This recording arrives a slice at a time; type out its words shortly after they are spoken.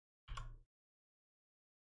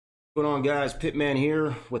What's going on, guys? Pitman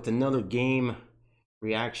here with another game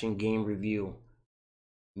reaction game review.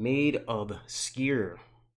 Maid of Sker.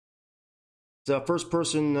 It's a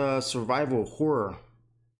first-person survival horror.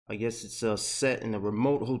 I guess it's set in a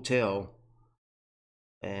remote hotel,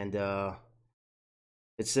 and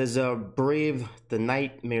it says brave the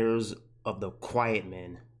nightmares of the quiet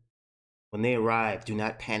men. When they arrive, do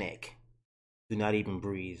not panic. Do not even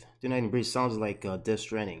breathe. Do not even breathe sounds like Death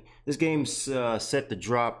Stranding. This game's set to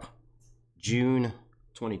drop June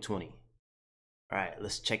 2020. All right,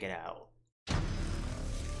 let's check it out.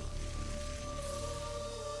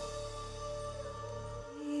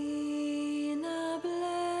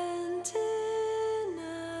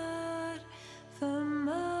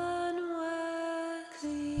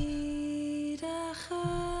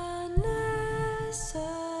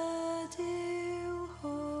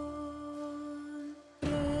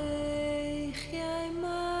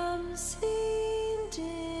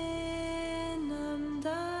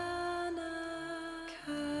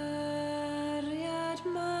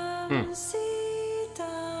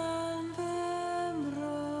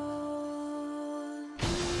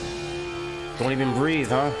 Don't even breathe,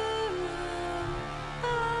 huh?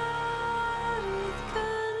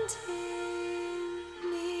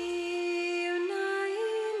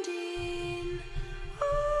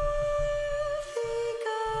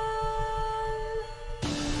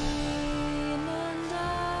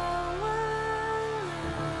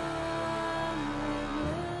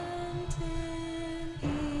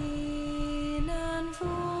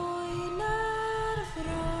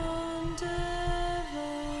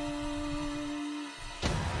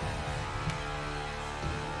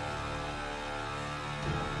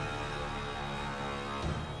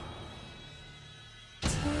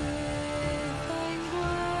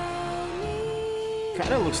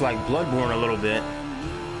 Kind of looks like Bloodborne a little bit.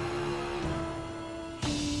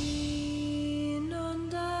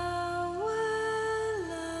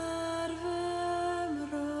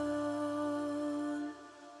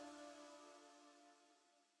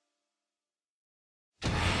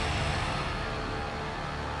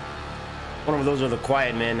 One of those are the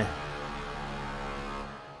quiet men.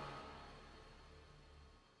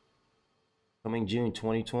 Coming June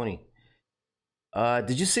 2020.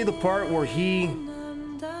 Did you see the part where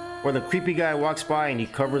the creepy guy walks by and he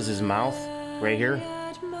covers his mouth right here?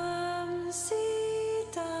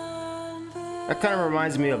 That kind of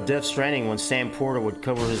reminds me of Death Stranding when Sam Porter would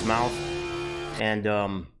cover his mouth,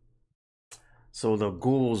 and so the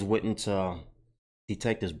ghouls wouldn't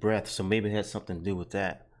detect his breath. So maybe it has something to do with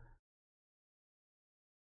that.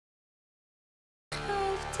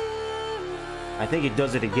 I think it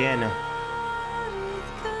does it again.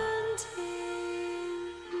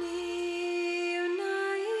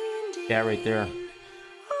 Yeah, right there.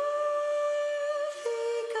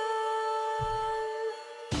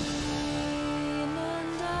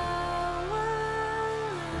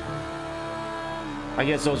 I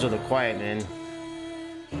guess those are the quiet men.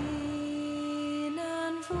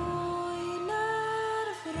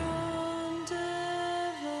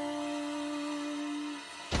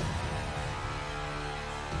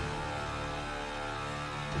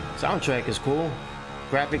 Soundtrack is cool.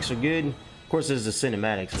 Graphics are good. Of course, this is a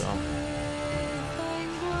cinematic, so.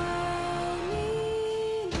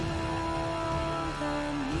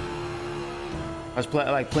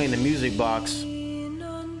 I like playing the music box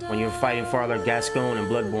when you're fighting Father Gascon and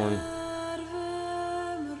Bloodborne.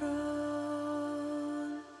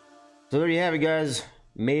 So there you have it, guys.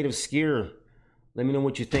 Maid of Sker. Let me know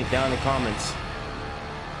what you think down in the comments.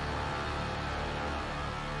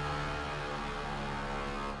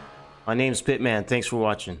 My name's Pitman. Thanks for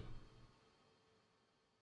watching.